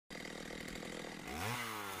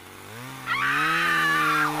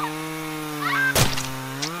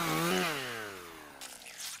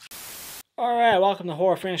welcome to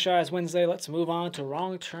Horror Franchise Wednesday. Let's move on to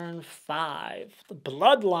Wrong Turn 5, The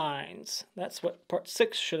Bloodlines. That's what Part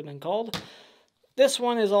 6 should have been called. This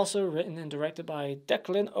one is also written and directed by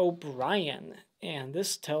Declan O'Brien, and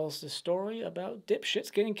this tells the story about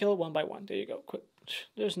dipshits getting killed one by one. There you go, quick.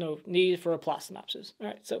 There's no need for a plot synopsis.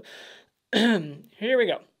 Alright, so here we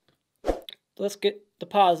go. Let's get the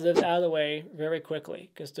positives out of the way very quickly,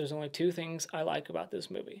 because there's only two things I like about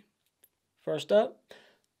this movie. First up,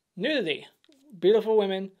 nudity. Beautiful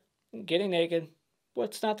women getting naked.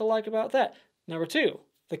 What's not to like about that? Number two,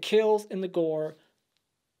 the kills and the gore.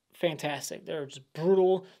 Fantastic. They're just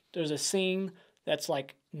brutal. There's a scene that's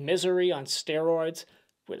like Misery on steroids,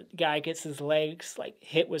 where the guy gets his legs like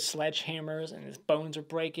hit with sledgehammers and his bones are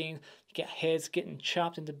breaking. You get heads getting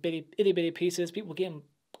chopped into itty bitty pieces. People getting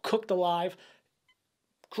cooked alive.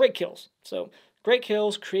 Great kills. So great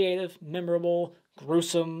kills, creative, memorable,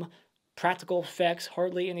 gruesome, practical effects,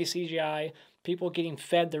 hardly any CGI, people getting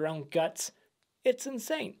fed their own guts. It's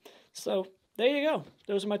insane. So there you go.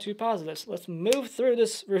 Those are my two positives. Let's move through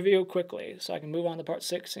this review quickly so I can move on to part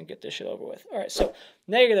 6 and get this shit over with. Alright, so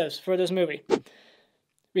negatives for this movie.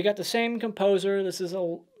 We got the same composer. This is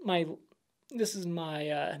my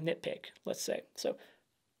nitpick, let's say. So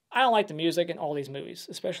I don't like the music in all these movies,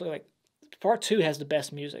 especially like part 2 has the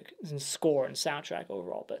best music and score and soundtrack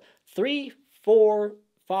overall, but 3, 4,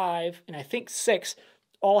 5, and I think 6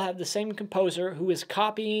 all have the same composer who is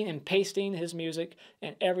copying and pasting his music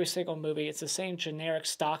in every single movie. It's the same generic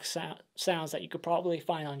stock sounds that you could probably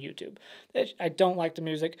find on YouTube. I don't like the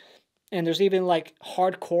music. And there's even like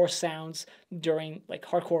hardcore sounds during, like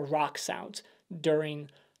hardcore rock sounds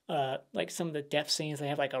during like some of the death scenes. They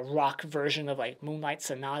have like a rock version of like Moonlight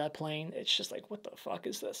Sonata playing. It's just like, what the fuck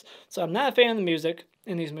is this? So I'm not a fan of the music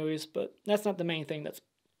in these movies, but that's not the main thing that's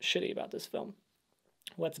shitty about this film.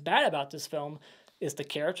 What's bad about this film is the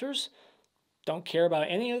characters. Don't care about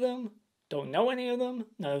any of them. Don't know any of them.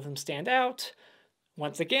 None of them stand out.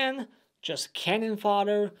 Once again, just cannon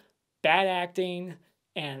fodder, bad acting,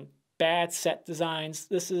 and bad set designs.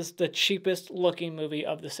 This is the cheapest looking movie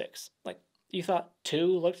of the 6. Like, you thought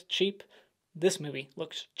 2 looked cheap? This movie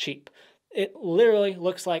looks cheap. It literally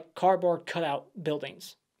looks like cardboard cutout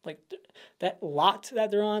buildings. Like, that lot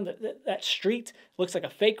that they're on, that street, looks like a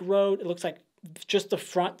fake road. It looks like just the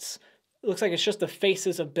fronts. It looks like it's just the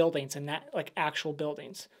faces of buildings and not like actual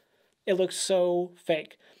buildings. It looks so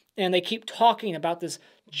fake. And they keep talking about this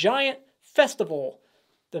giant festival,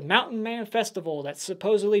 the Mountain Man Festival, that's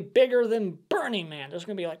supposedly bigger than Burning Man. There's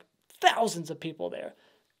going to be like thousands of people there.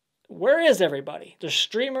 Where is everybody? There's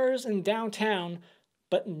streamers in downtown,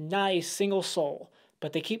 but not a single soul.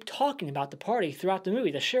 But they keep talking about the party throughout the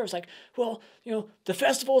movie. The sheriff's like, well, you know, the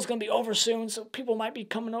festival is going to be over soon, so people might be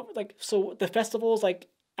coming over. Like, so the festival is like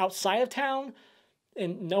outside of town,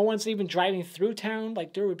 and no one's even driving through town.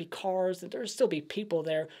 Like, there would be cars, and there'd still be people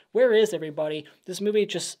there. Where is everybody? This movie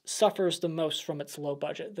just suffers the most from its low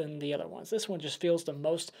budget than the other ones. This one just feels the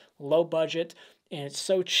most low budget, and it's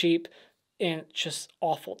so cheap, and just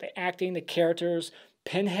awful. The acting, the characters.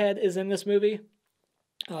 Pinhead is in this movie.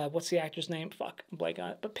 What's the actor's name? Fuck, I'm blanking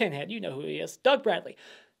on it. But Pinhead, you know who he is. Doug Bradley.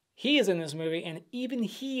 He is in this movie, and even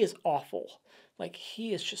he is awful. Like,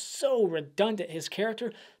 he is just so redundant. His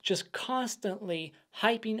character just constantly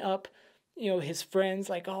hyping up, you know, his friends.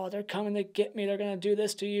 Like, oh, they're coming to get me. They're going to do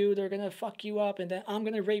this to you. They're going to fuck you up. And then I'm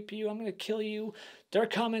going to rape you. I'm going to kill you. They're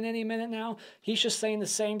coming any minute now. He's just saying the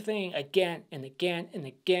same thing again and again and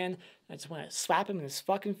again. I just want to slap him in his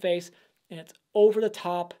fucking face. And it's over the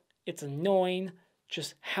top. It's annoying.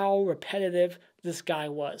 Just how repetitive this guy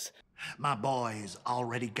was. My boys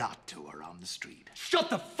already got to her on the street. Shut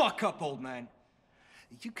the fuck up, old man.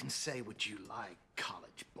 You can say what you like,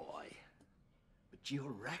 college boy, but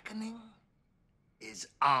your reckoning is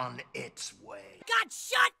on its way. God,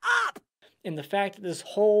 shut up! And the fact that this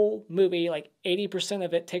whole movie, like 80%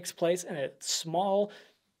 of it takes place in a small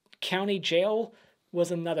county jail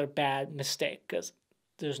was another bad mistake, because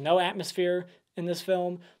there's no atmosphere in this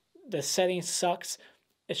film. The setting sucks.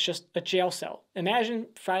 It's just a jail cell. Imagine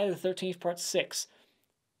Friday the 13th Part 6,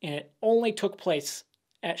 and it only took place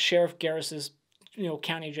at Sheriff Garris's, you know,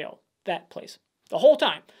 county jail. That place. The whole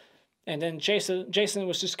time. And then Jason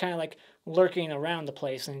was just kind of like lurking around the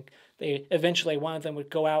place, and they eventually, one of them would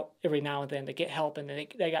go out every now and then to get help, and then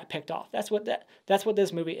they got picked off. That's what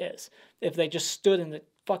this movie is. If they just stood in the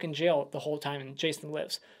fucking jail the whole time and Jason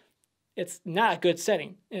lives. It's not a good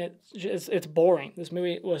setting. It's boring. This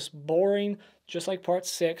movie was boring, just like Part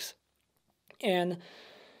 6. And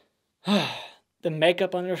the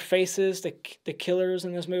makeup on their faces, the killers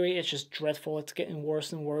in this movie, it's just dreadful. It's getting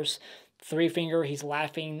worse and worse. Three Finger, he's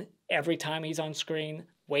laughing every time he's on screen.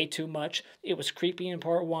 way too much. It was creepy in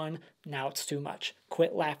part 1. Now it's too much.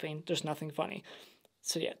 Quit laughing. There's nothing funny.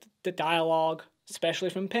 So yeah, the dialogue, especially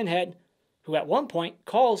from Pinhead, who at one point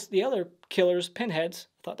calls the other killers pinheads.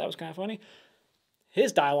 I thought that was kind of funny.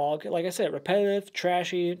 His dialogue, like I said, repetitive,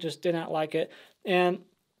 trashy, just did not like it. And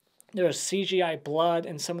there was CGI blood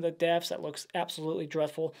in some of the deaths that looks absolutely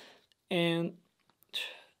dreadful. And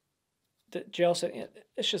the jail setting,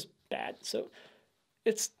 it's just bad. So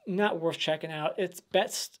it's not worth checking out. It's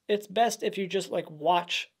best if you just like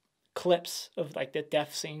watch clips of like the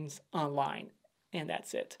death scenes online, and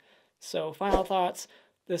that's it. So final thoughts.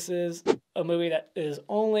 This is a movie that is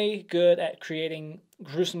only good at creating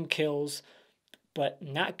gruesome kills, but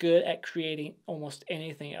not good at creating almost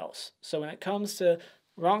anything else. So when it comes to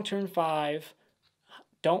Wrong Turn 5,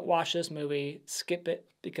 don't watch this movie. Skip it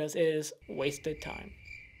because it is wasted time.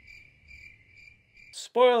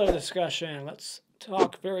 Spoiler discussion. Let's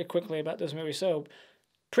talk very quickly about this movie. So,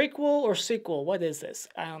 prequel or sequel? What is this?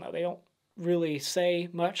 I don't know. They don't really say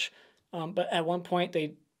much. But at one point,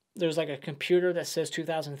 there's like a computer that says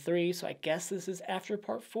 2003. So I guess this is after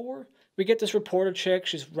part 4. We get this reporter chick.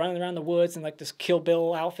 She's running around the woods in like this Kill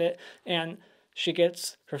Bill outfit, and she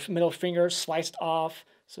gets her middle finger sliced off.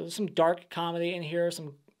 So there's some dark comedy in here,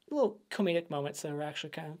 some little comedic moments that are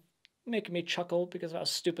actually kind of making me chuckle because of how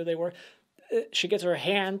stupid they were. She gets her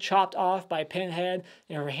hand chopped off by Pinhead,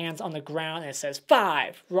 and her hand's on the ground, and it says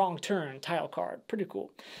 5, wrong turn, title card. Pretty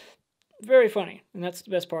cool. Very funny, and that's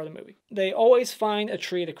the best part of the movie. They always find a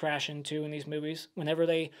tree to crash into in these movies. Whenever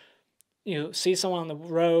they see someone on the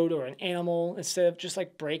road or an animal, instead of just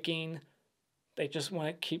like braking, they just want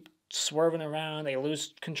to keep swerving around. They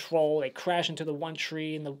lose control. They crash into the one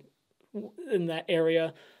tree in that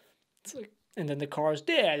area. It's like, and then the car is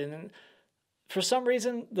dead, and then for some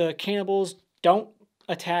reason, the cannibals don't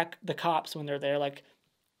attack the cops when they're there. Like,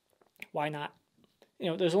 why not?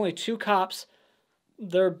 There's only 2 cops.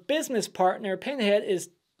 Their business partner, Pinhead, is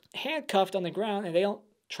handcuffed on the ground, and they don't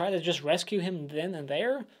try to just rescue him then and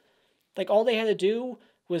there. Like, all they had to do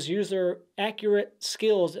was use their accurate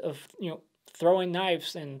skills of, throwing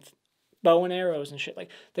knives and bow and arrows and shit. Like,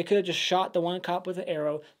 they could have just shot the one cop with an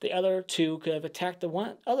arrow. The other 2 could have attacked the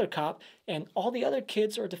one other cop, and all the other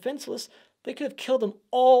kids are defenseless. They could have killed them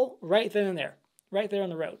all right then and there, right there on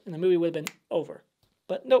the road, and the movie would have been over.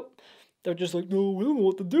 But nope, they're just like, no, we don't know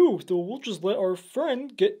what to do, so we'll just let our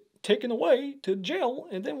friend get taken away to jail,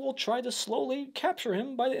 and then we'll try to slowly capture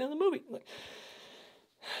him by the end of the movie. Like,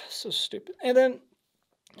 so stupid. And then,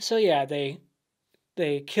 so yeah, they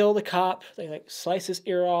kill the cop. They like slice his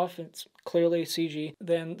ear off. And it's clearly CG.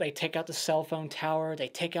 Then they take out the cell phone tower. They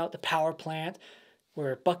take out the power plant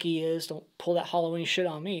where Bucky is. Don't pull that Halloween shit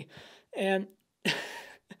on me. And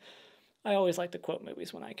I always like to quote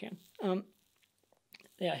movies when I can.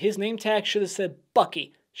 Yeah, his name tag should have said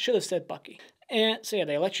Bucky. Should have said Bucky. And so yeah,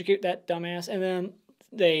 they electrocute that dumbass, and then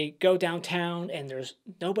they go downtown, and there's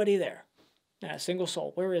nobody there. Not a single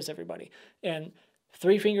soul. Where is everybody? And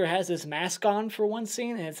Three Finger has this mask on for one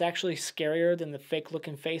scene, and it's actually scarier than the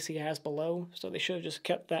fake-looking face he has below. So they should have just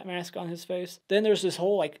kept that mask on his face. Then there's this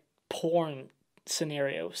whole like porn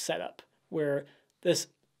scenario set up where this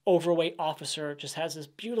overweight officer just has this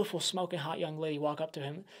beautiful smoking hot young lady walk up to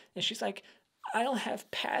him, and she's like, I don't have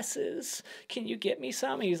passes. Can you get me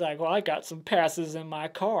some? And he's like, well, I got some passes in my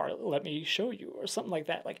car. Let me show you, or something like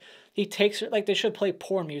that. Like, he takes her, like they should play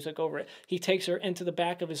porn music over it. He takes her into the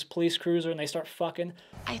back of his police cruiser and they start fucking.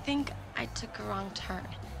 I think I took a wrong turn.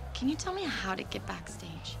 Can you tell me how to get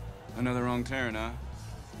backstage? Another wrong turn, huh?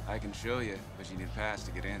 I can show you, but you need a pass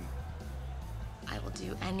to get in. I will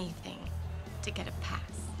do anything to get a pass.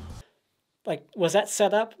 Like, was that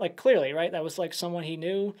set up? Like, clearly, right? That was like someone he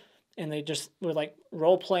knew, and they just were like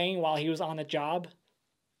role playing while he was on the job.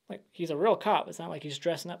 Like, he's a real cop. It's not like he's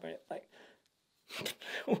dressing up. Right? Like,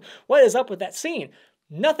 what is up with that scene?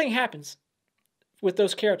 Nothing happens with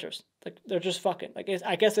those characters. Like, they're just fucking. Like,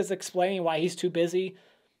 I guess it's explaining why he's too busy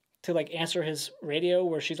to like answer his radio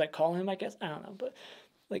where she's like calling him, I guess. I don't know. But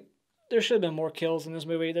like, there should have been more kills in this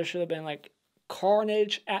movie. There should have been like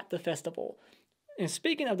carnage at the festival. And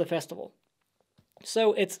speaking of the festival,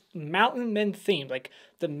 so it's mountain men themed. Like,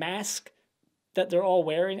 the mask that they're all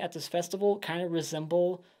wearing at this festival kind of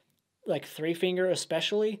resemble like Three Finger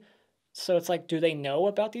especially. So it's like, do they know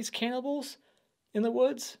about these cannibals in the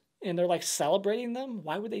woods and they're like celebrating them?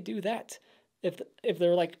 Why would they do that? If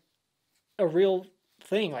they're like a real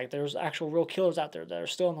thing, like there's actual real killers out there that are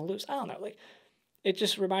still on the loose. I don't know. Like, it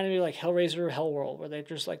just reminded me of like Hellraiser, Hellworld, where they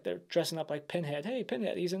just like, they're dressing up like Pinhead. Hey,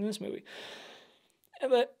 Pinhead, he's in this movie.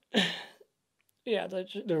 But yeah,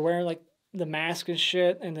 they're wearing like the mask and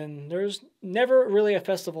shit, and then there's never really a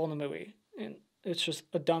festival in the movie. And It's just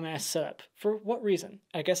a dumbass setup. For what reason?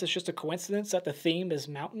 I guess it's just a coincidence that the theme is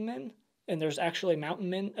mountain men and there's actually mountain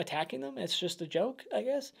men attacking them. It's just a joke, I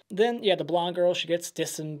guess. Then, yeah, the blonde girl, she gets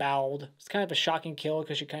disemboweled. It's kind of a shocking kill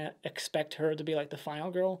because you kind of expect her to be like the final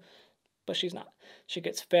girl, but she's not. She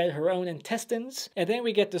gets fed her own intestines. And then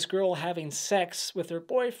we get this girl having sex with her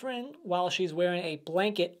boyfriend while she's wearing a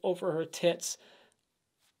blanket over her tits.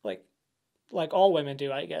 Like all women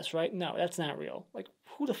do, I guess, right? No, that's not real. Like,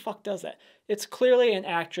 who the fuck does that? It's clearly an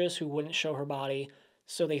actress who wouldn't show her body,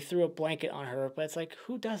 so they threw a blanket on her. But it's like,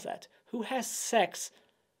 who does that? Who has sex,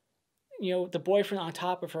 the boyfriend on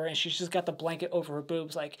top of her, and she's just got the blanket over her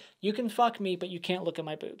boobs? Like, you can fuck me, but you can't look at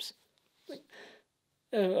my boobs. Like,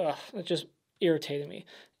 it just irritated me.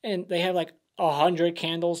 And they have like 100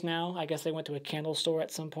 candles now. I guess they went to a candle store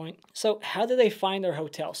at some point. So how did they find their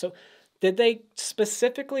hotel? So did they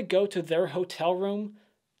specifically go to their hotel room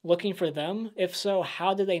looking for them? If so,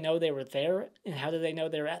 how did they know they were there? And how did they know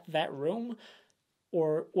they were at that room?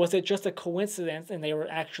 Or was it just a coincidence and they were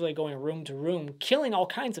actually going room to room, killing all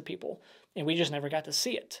kinds of people, and we just never got to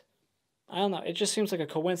see it? I don't know. It just seems like a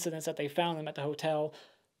coincidence that they found them at the hotel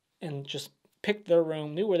and just picked their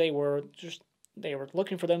room, knew where they were, just they were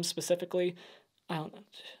looking for them specifically. I don't know.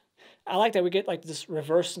 I like that we get like this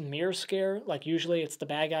reverse mirror scare. Like usually it's the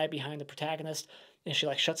bad guy behind the protagonist and she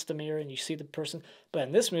like shuts the mirror and you see the person. But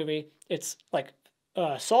in this movie, it's like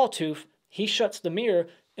Sawtooth, he shuts the mirror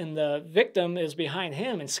and the victim is behind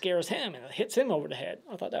him and scares him and it hits him over the head.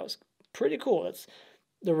 I thought that was pretty cool. It's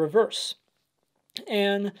the reverse.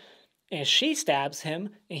 And she stabs him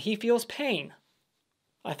and he feels pain.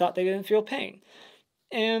 I thought they didn't feel pain.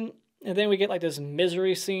 And then we get like this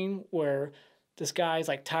misery scene where this guy's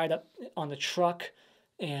like tied up on the truck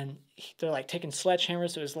and they're like taking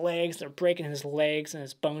sledgehammers to his legs. They're breaking his legs and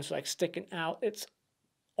his bones are like sticking out. It's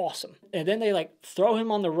awesome. And then they like throw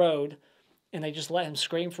him on the road and they just let him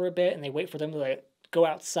scream for a bit and they wait for them to like go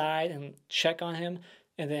outside and check on him.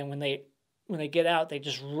 And then when they get out, they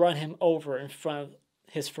just run him over in front of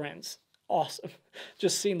his friends. Awesome.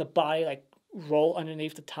 Just seeing the body like roll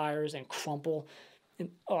underneath the tires and crumple. And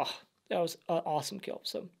that was an awesome kill.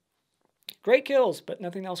 So great kills, but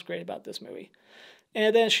nothing else great about this movie.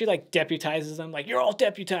 And then she like deputizes them, like, you're all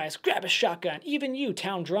deputized, grab a shotgun. Even you,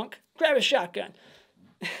 town drunk, grab a shotgun.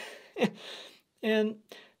 And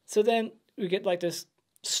so then we get like this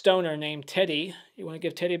stoner named Teddy. You want to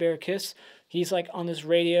give Teddy Bear a kiss? He's like on this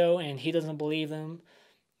radio and he doesn't believe them.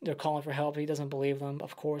 They're calling for help. He doesn't believe them,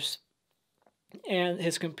 of course. And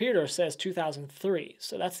his computer says 2003.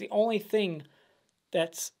 So that's the only thing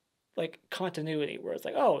that's like continuity, where it's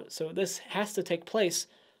like, oh, so this has to take place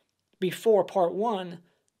before part 1,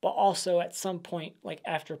 but also at some point like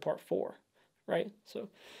after part 4, right? So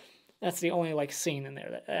that's the only like scene in there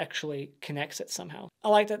that actually connects it somehow. I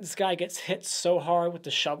like that this guy gets hit so hard with the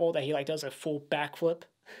shovel that he like does a full backflip.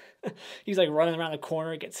 He's like running around the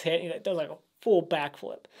corner, gets hit, and he does like a full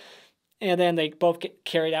backflip. And then they both get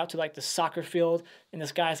carried out to like the soccer field, and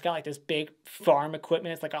this guy's got like this big farm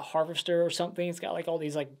equipment. It's like a harvester or something. He's got like all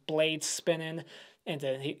these like blades spinning, and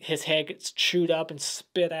then his head gets chewed up and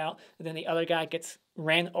spit out. And then the other guy gets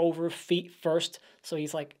ran over feet first, so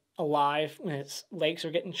he's like alive when his legs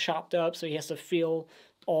are getting chopped up, so he has to feel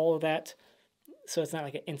all of that. So it's not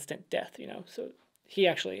like an instant death, So he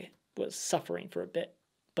actually was suffering for a bit.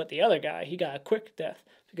 But the other guy, he got a quick death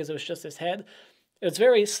because it was just his head. It was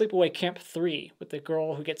very Sleepaway Camp 3 with the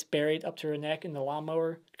girl who gets buried up to her neck and the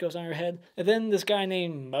lawnmower goes on her head. And then this guy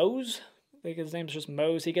named Mose, I think his name's just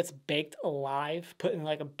Mose, he gets baked alive, put in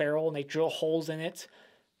like a barrel, and they drill holes in it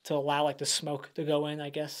to allow like the smoke to go in,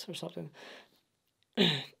 I guess, or something.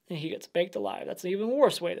 And he gets baked alive. That's an even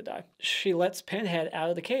worse way to die. She lets Pinhead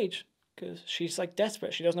out of the cage because she's like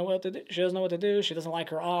desperate. She doesn't know what to do. She doesn't like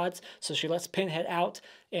her odds, so she lets Pinhead out.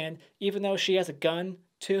 And even though she has a gun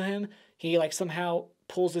to him, he like somehow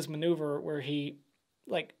pulls this maneuver where he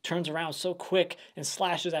like turns around so quick and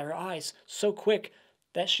slashes at her eyes so quick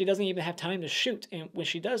that she doesn't even have time to shoot. And when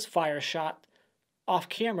she does fire a shot off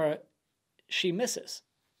camera, she misses.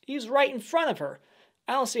 He's right in front of her.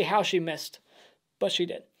 I don't see how she missed, but she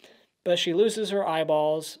did. But she loses her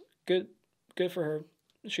eyeballs. Good for her.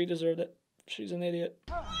 She deserved it. She's an idiot.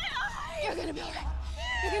 You're gonna be alright.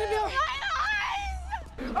 You're gonna be alright.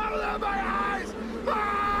 Open my eyes! My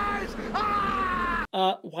eyes!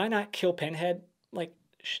 Ah! Why not kill Pinhead? Like,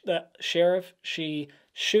 the sheriff, she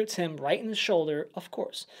shoots him right in the shoulder, of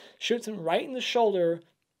course. Shoots him right in the shoulder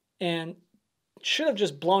and should have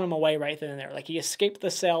just blown him away right then and there. Like, he escaped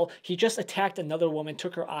the cell. He just attacked another woman,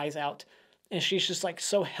 took her eyes out. And she's just, like,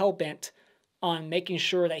 so hell-bent on making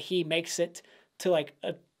sure that he makes it to, like,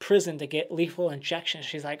 a prison to get lethal injections.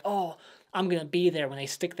 She's like, oh, I'm going to be there when they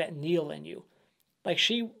stick that needle in you. Like,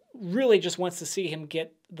 she really just wants to see him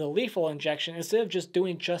get the lethal injection instead of just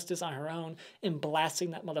doing justice on her own and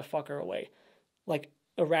blasting that motherfucker away like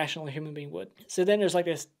a rational human being would. So then there's like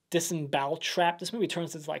this disembowel trap. This movie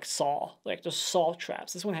turns into like Saw. Like, there's Saw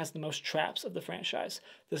traps. This one has the most traps of the franchise.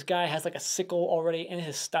 This guy has like a sickle already in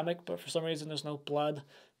his stomach, but for some reason there's no blood.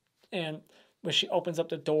 And when she opens up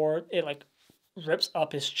the door, it like rips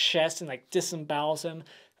up his chest and like disembowels him.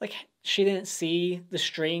 Like, she didn't see the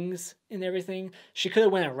strings and everything. She could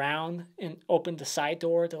have went around and opened the side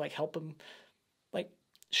door to like help him. Like,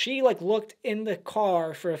 she like looked in the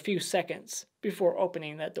car for a few seconds before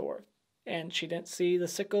opening that door. And she didn't see the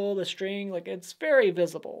sickle, the string. Like, it's very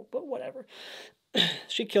visible, but whatever.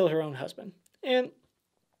 She killed her own husband. And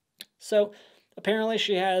so apparently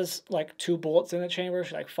she has like 2 bullets in the chamber.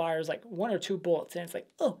 She like fires like 1 or 2 bullets and it's like,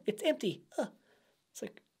 oh, it's empty. It's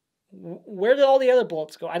like, where did all the other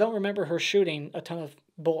bullets go? I don't remember her shooting a ton of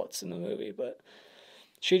bullets in the movie, but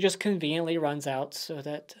she just conveniently runs out so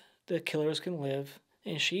that the killers can live,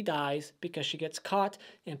 and she dies because she gets caught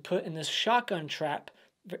and put in this shotgun trap.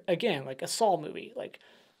 Again, like a Saw movie, like,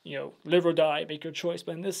 you know, live or die, make your choice.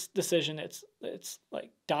 But in this decision, it's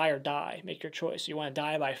like die or die, make your choice. You want to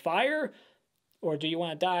die by fire, or do you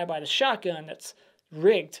want to die by the shotgun that's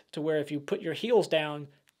rigged to where if you put your heels down,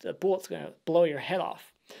 the bullet's going to blow your head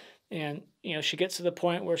off? And, you know, she gets to the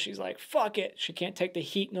point where she's like, fuck it. She can't take the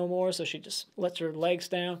heat no more, so she just lets her legs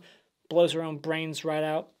down, blows her own brains right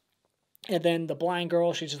out. And then the blind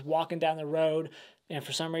girl, she's just walking down the road, and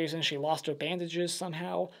for some reason she lost her bandages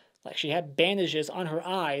somehow. Like, she had bandages on her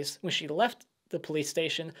eyes when she left the police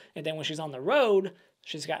station, and then when she's on the road,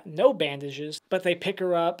 she's got no bandages. But they pick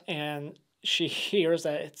her up, and she hears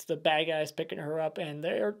that it's the bad guys picking her up, and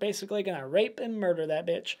they're basically going to rape and murder that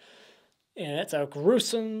bitch. And it's a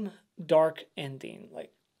gruesome, dark ending,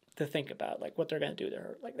 like, to think about, like, what they're going to do to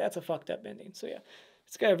her. Like, that's a fucked up ending. So, yeah,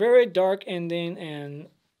 it's got a very dark ending and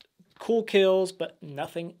cool kills, but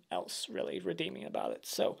nothing else really redeeming about it.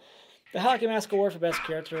 So, the Hockey Mask Award for Best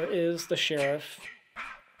Character is the Sheriff.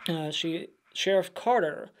 Sheriff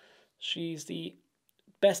Carter. She's the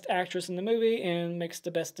best actress in the movie and makes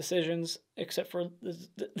the best decisions, except for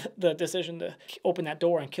the decision to open that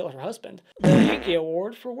door and kill her husband. The Hanky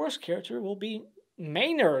Award for Worst Character will be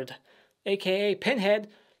Maynard, aka Pinhead,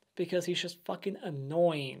 because he's just fucking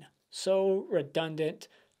annoying. So redundant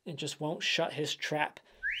and just won't shut his trap.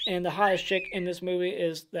 And the hottest chick in this movie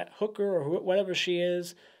is that hooker or whatever she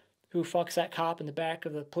is who fucks that cop in the back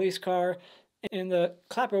of the police car. And the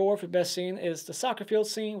Clapper Award for Best Scene is the soccer field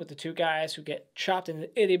scene with the 2 guys who get chopped into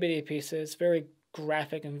itty-bitty pieces. Very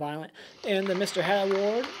graphic and violent. And the Mr. Hat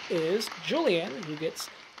Award is Julian, who gets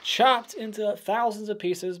chopped into thousands of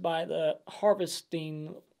pieces by the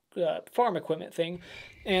harvesting farm equipment thing.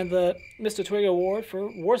 And the Mr. Twig Award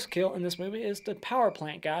for Worst Kill in this movie is the power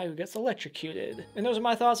plant guy who gets electrocuted. And those are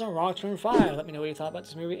my thoughts on Wrong Turn 5. Let me know what you thought about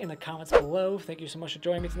this movie in the comments below. Thank you so much for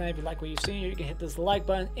joining me tonight. If you like what you've seen, you can hit this like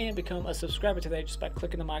button and become a subscriber today just by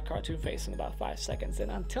clicking on my cartoon face in about 5 seconds.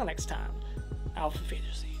 And until next time, Alpha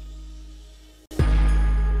Fantasy.